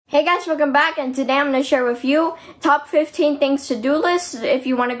Hey guys, welcome back, and today I'm going to share with you top 15 things to do lists if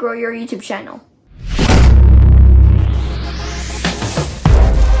you want to grow your YouTube channel.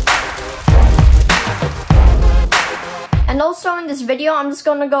 And also in this video, I'm just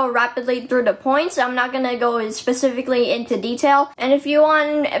going to go rapidly through the points. I'm not going to go specifically into detail. And if you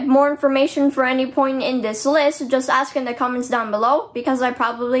want more information for any point in this list, just ask in the comments down below because I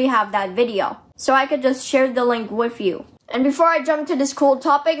probably have that video. So I could just share the link with you. And before I jump to this cool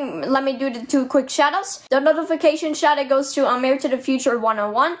topic, let me do the two quick shoutouts. The notification shoutout goes to Amir to the Future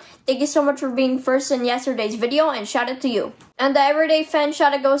 101. Thank you so much for being first in yesterday's video, and shout out to you. And the everyday fan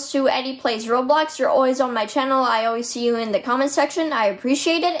shoutout goes to Eddie Plays Roblox. You're always on my channel. I always see you in the comment section. I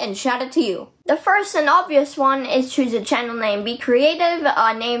appreciate it, and shout out to you. The first and obvious one is choose a channel name. Be creative,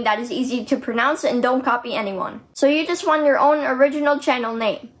 a name that is easy to pronounce, and don't copy anyone. So you just want your own original channel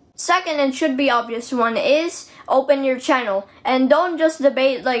name. Second, and should be obvious one, is open your channel. And don't just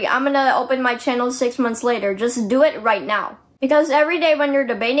debate like, I'm gonna open my channel 6 months later. Just do it right now. Because every day when you're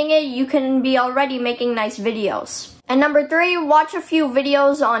debating it, you can be already making nice videos. And number 3, watch a few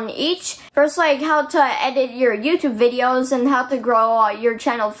videos on each. First, like how to edit your YouTube videos and how to grow your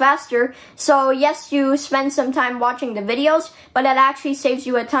channel faster. So yes, you spend some time watching the videos, but it actually saves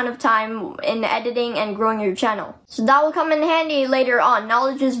you a ton of time in editing and growing your channel. So that will come in handy later on.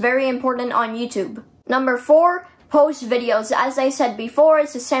 Knowledge is very important on YouTube. Number 4, post videos. As I said before,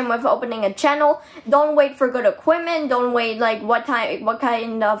 it's the same with opening a channel. Don't wait for good equipment. Don't wait like what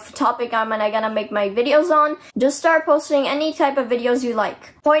kind of topic I'm gonna make my videos on. Just start posting any type of videos you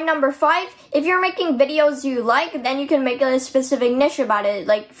like. Point number 5, if you're making videos you like, then you can make a specific niche about it.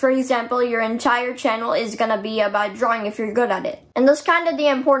 Like, for example, your entire channel is gonna be about drawing if you're good at it. And that's kind of the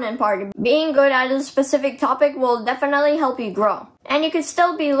important part. Being good at a specific topic will definitely help you grow. And you can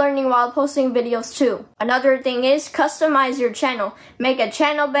still be learning while posting videos too. Another thing is customize your channel. Make a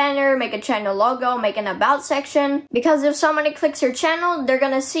channel banner, make a channel logo, make an about section. Because if somebody clicks your channel, they're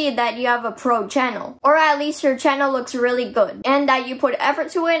gonna see that you have a pro channel. Or at least your channel looks really good. And that you put effort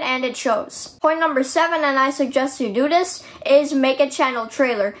to it and it shows. Point number 7, and I suggest you do this, is make a channel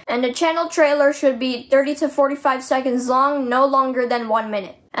trailer. And the channel trailer should be 30 to 45 seconds long, no longer than 1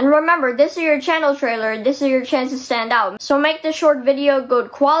 minute. And remember, this is your channel trailer, this is your chance to stand out. So make the short video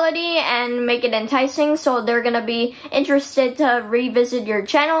good quality and make it enticing so they're gonna be interested to revisit your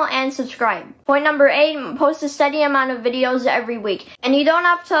channel and subscribe. Point number 8, post a steady amount of videos every week. And you don't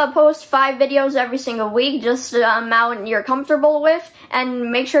have to post 5 videos every single week, just the amount you're comfortable with,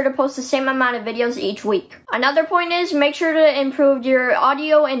 and make sure to post the same amount of videos each week. Another point is make sure to improve your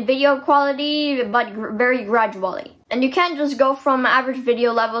audio and video quality, but very gradually. And you can't just go from average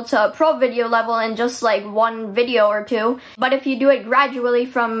video level to a pro video level in just like 1 video or 2. But if you do it gradually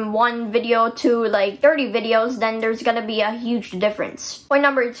from 1 video to like 30 videos, then there's gonna be a huge difference. Point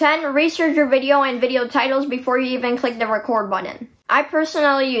number 10, research your video and video titles before you even click the record button. I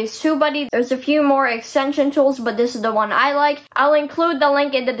personally use TubeBuddy. There's a few more extension tools, but this is the one I like. I'll include the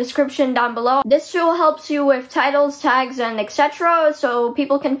link in the description down below. This tool helps you with titles, tags, and etc. so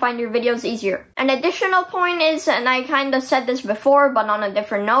people can find your videos easier. An additional point is, and I kind of said this before, but on a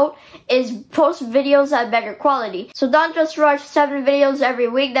different note, is post videos at better quality. So don't just rush 7 videos every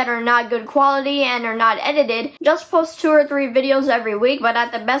week that are not good quality and are not edited. Just post 2 or 3 videos every week, but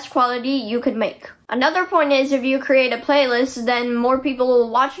at the best quality you could make. Another point is if you create a playlist, then more people will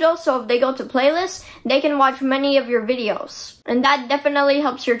watch those, so if they go to playlists, they can watch many of your videos. And that definitely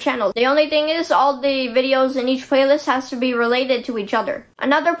helps your channel. The only thing is all the videos in each playlist has to be related to each other.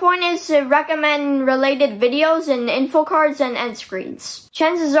 Another point is to recommend related videos in info cards and end screens.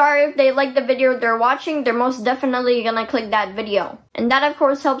 Chances are if they like the video they're watching, they're most definitely gonna click that video. And that of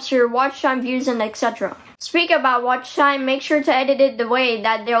course helps your watch time, views, and etc. Speak about watch time, make sure to edit it the way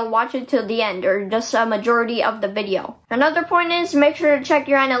that they'll watch it till the end or just a majority of the video. Another point is make sure to check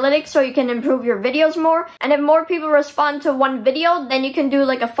your analytics so you can improve your videos more. And if more people respond to one video, then you can do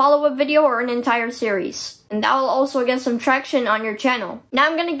like a follow-up video or an entire series. And that will also get some traction on your channel. Now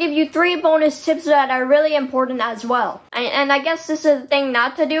I'm gonna give you 3 bonus tips that are really important as well. And I guess this is the thing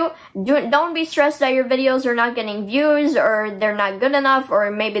not to do. Don't be stressed that your videos are not getting views or they're not good enough or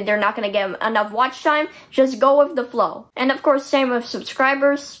maybe they're not gonna get enough watch time. Just go with the flow. And of course, same with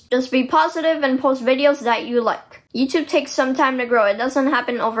subscribers. Just be positive and post videos that you like. YouTube takes some time to grow. It doesn't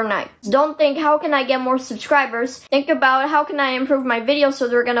happen overnight. Don't think, how can I get more subscribers? Think about, how can I improve my videos so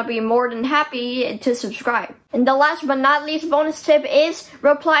they're gonna be more than happy to subscribe. And the last but not least bonus tip is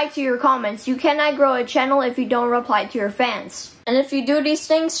reply to your comments. You cannot grow a channel if you don't reply to your fans. And if you do these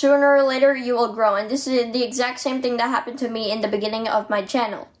things, sooner or later you will grow. And this is the exact same thing that happened to me in the beginning of my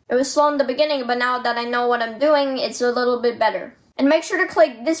channel. It was slow in the beginning, but now that I know what I'm doing, it's a little bit better. And make sure to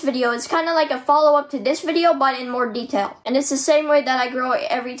click this video. It's kind of like a follow-up to this video, but in more detail. And it's the same way that I grow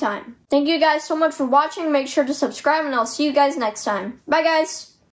every time. Thank you guys so much for watching. Make sure to subscribe, and I'll see you guys next time. Bye, guys!